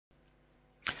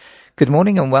Good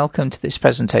morning and welcome to this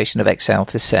presentation of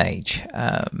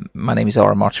ExcelTOSage. My name is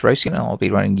Ora Martirosyan and I'll be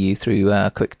running you through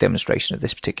a quick demonstration of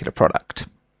this particular product.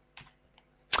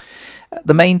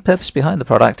 The main purpose behind the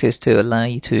product is to allow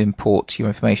you to import your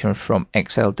information from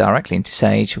Excel directly into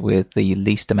Sage with the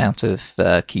least amount of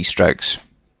keystrokes.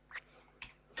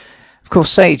 Of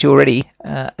course, Sage already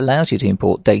allows you to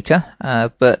import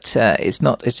data, but it's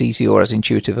not as easy or as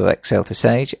intuitive as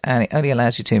ExcelTOSage, and it only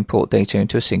allows you to import data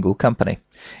into a single company.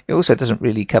 It also doesn't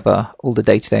really cover all the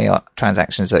day-to-day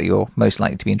transactions that you're most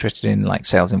likely to be interested in, like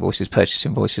sales invoices, purchase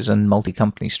invoices, and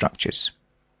multi-company structures.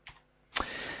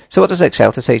 So what does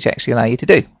ExcelTOSage actually allow you to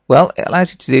do? Well, it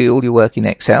allows you to do all your work in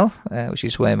Excel, which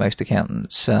is where most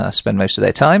accountants spend most of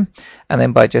their time. And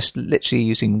then by just literally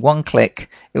using one click,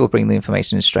 it will bring the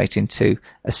information straight into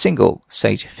a single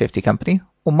Sage 50 company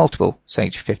or multiple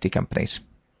Sage 50 companies.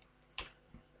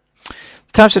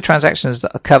 The types of transactions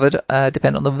that are covered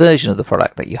depend on the version of the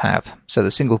product that you have. So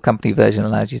the single company version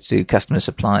allows you to do customer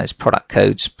suppliers, product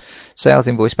codes, sales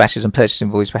invoice batches and purchase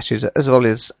invoice batches, as well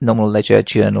as nominal ledger,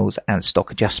 journals and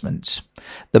stock adjustments.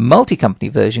 The multi-company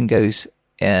version goes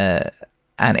and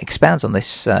expands on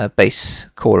this base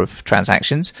core of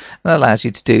transactions and allows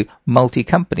you to do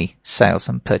multi-company sales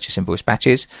and purchase invoice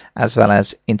batches, as well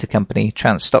as intercompany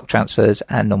stock transfers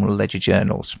and nominal ledger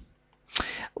journals.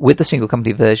 With the single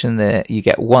company version, you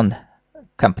get one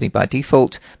company by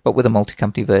default, but with a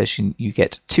multi-company version, you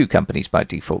get two companies by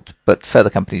default, but further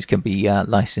companies can be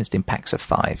licensed in packs of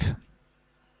 5.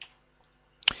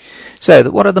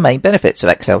 So what are the main benefits of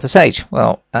ExcelTOSage?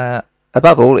 Well,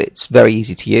 above all, it's very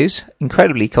easy to use,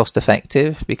 incredibly cost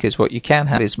effective, because what you can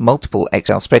have is multiple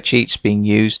Excel spreadsheets being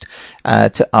used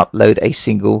to upload a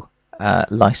single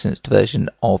licensed version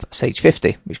of Sage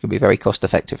 50, which can be very cost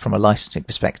effective from a licensing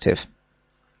perspective.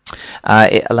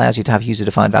 It allows you to have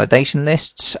user-defined validation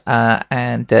lists,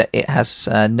 and it has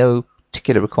no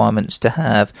particular requirements to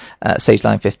have Sage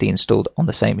Line 50 installed on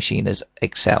the same machine as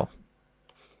Excel.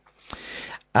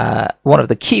 One of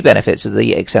the key benefits of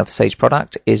the ExcelTOSage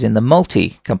product is in the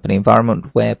multi-company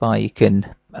environment, whereby you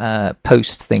can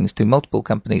post things to multiple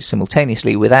companies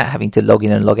simultaneously without having to log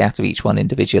in and log out of each one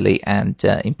individually and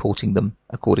importing them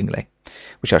accordingly,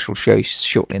 which I shall show you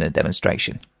shortly in a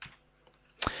demonstration.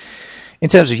 In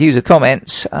terms of user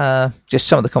comments, just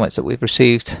some of the comments that we've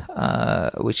received,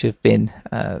 which have been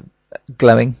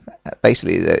glowing.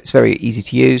 Basically, it's very easy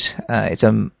to use. It's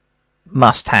a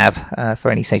must-have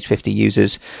for any Sage 50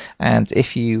 users, and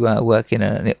if you work in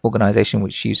an organization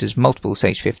which uses multiple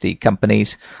Sage 50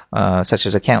 companies, such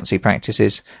as accountancy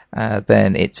practices,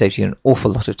 then it saves you an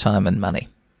awful lot of time and money.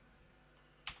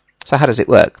 So how does it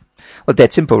work? Well,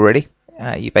 dead simple, really.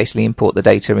 You basically import the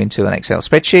data into an Excel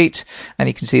spreadsheet, and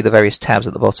you can see the various tabs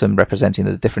at the bottom representing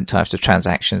the different types of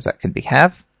transactions that can be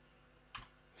have.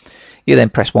 You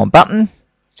then press one button.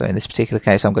 So in this particular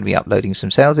case, I'm going to be uploading some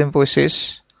sales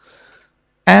invoices,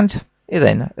 and it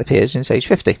then appears in Sage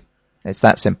 50. It's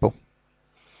that simple.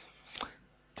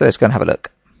 So let's go and have a look.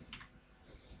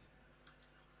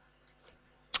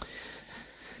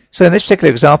 So in this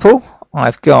particular example,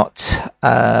 I've got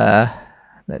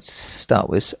let's start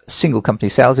with single company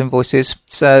sales invoices.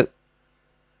 So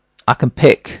I can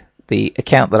pick the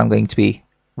account that I'm going to be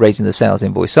raising the sales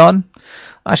invoice on.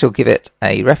 I shall give it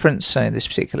a reference. So in this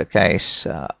particular case,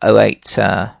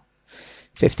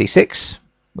 0856,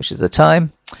 which is the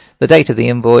time. The date of the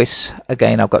invoice,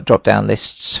 again, I've got drop-down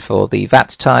lists for the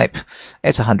VAT type.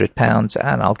 It's £100,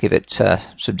 and I'll give it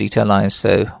some detail lines.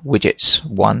 So widgets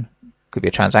 1 could be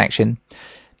a transaction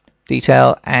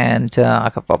detail, and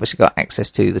I've obviously got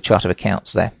access to the chart of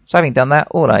accounts there. So having done that,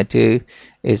 all I do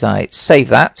is I save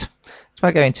that. So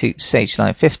I go into Sage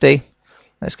Line 50.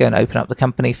 Let's go and open up the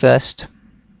company first.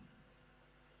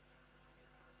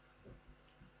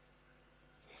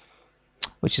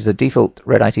 Which is the default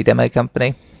Red IT demo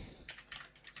company.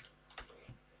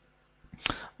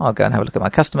 I'll go and have a look at my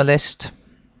customer list,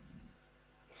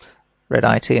 Red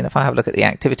IT, and if I have a look at the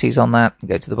activities on that and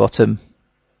go to the bottom,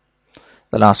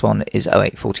 the last one is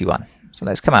 0841. So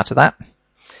let's come out of that,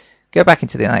 go back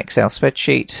into the Excel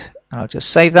spreadsheet, and I'll just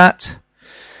save that,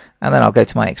 and then I'll go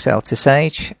to my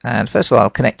ExcelTOSage, and first of all I'll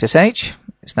connect to Sage.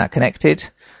 It's now connected,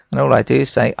 and all I do is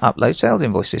say upload sales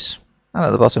invoices, and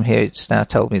at the bottom here it's now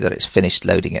told me that it's finished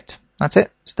loading it. That's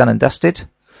it, it's done and dusted.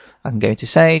 I can go into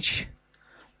Sage,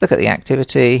 look at the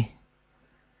activity,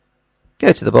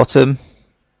 go to the bottom,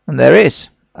 and there it is,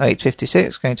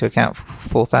 0856 going to account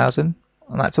 4000,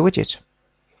 and that's a widget.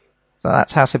 So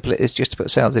that's how simple it is just to put a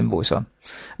sales invoice on.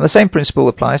 And the same principle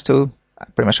applies to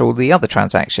pretty much all the other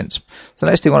transactions. So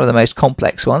let's do one of the most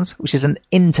complex ones, which is an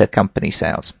intercompany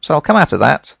sales. So I'll come out of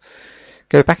that,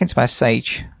 go back into my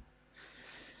Sage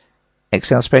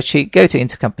Excel spreadsheet, go to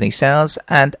intercompany sales,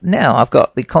 and now I've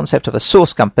got the concept of a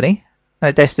source company and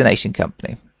a destination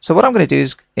company. So what I'm going to do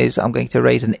is I'm going to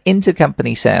raise an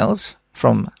intercompany sales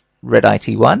from Red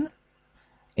IT1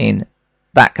 in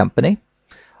that company,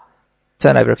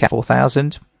 turnover account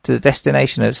 4,000, to the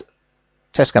destination of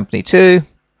test company 2,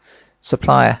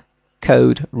 supplier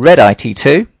code Red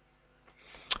IT2,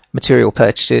 material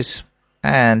purchases,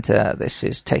 and this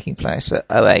is taking place at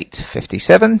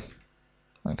 0857,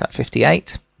 in fact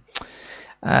 58.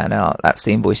 Now that's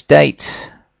the invoice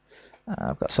date.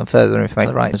 I've got some further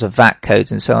information, right? There's a VAT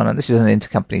codes and so on, and this is an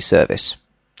intercompany service.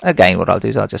 Again, what I'll do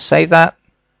is I'll just save that,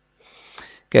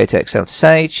 go to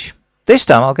ExcelTOSage. This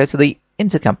time I'll go to the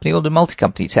intercompany or the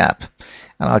multi-company tab,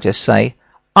 and I'll just say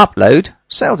upload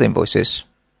sales invoices.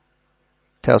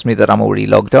 Tells me that I'm already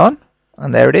logged on,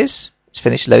 and there it is. It's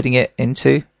finished loading it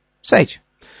into Sage.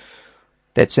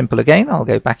 Dead simple again. I'll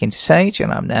go back into Sage,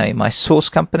 and I'm now in my source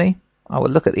company. I will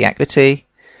look at the activity,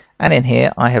 and in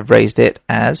here I have raised it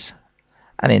as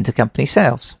an intercompany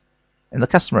sales in the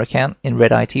customer account in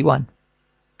Red IT1.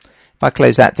 If I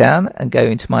close that down and go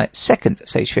into my second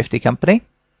Sage 50 company,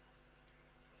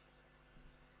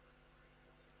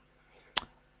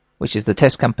 which is the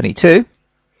test company 2,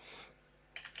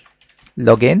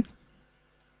 log in,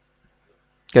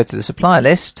 go to the supplier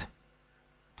list,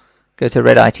 go to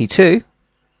Red IT2,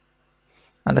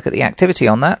 and look at the activity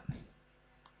on that.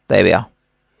 There we are.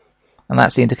 And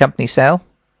that's the intercompany sale,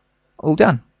 all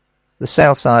done. The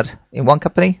sales side in one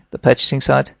company, the purchasing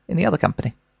side in the other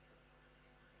company.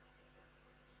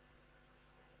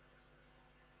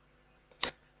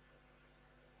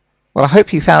 Well, I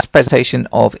hope you found this presentation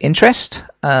of interest.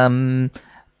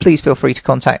 Please feel free to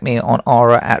contact me on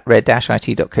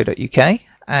aura@red-it.co.uk,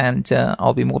 and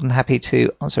I'll be more than happy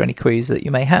to answer any queries that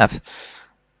you may have.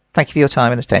 Thank you for your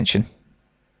time and attention.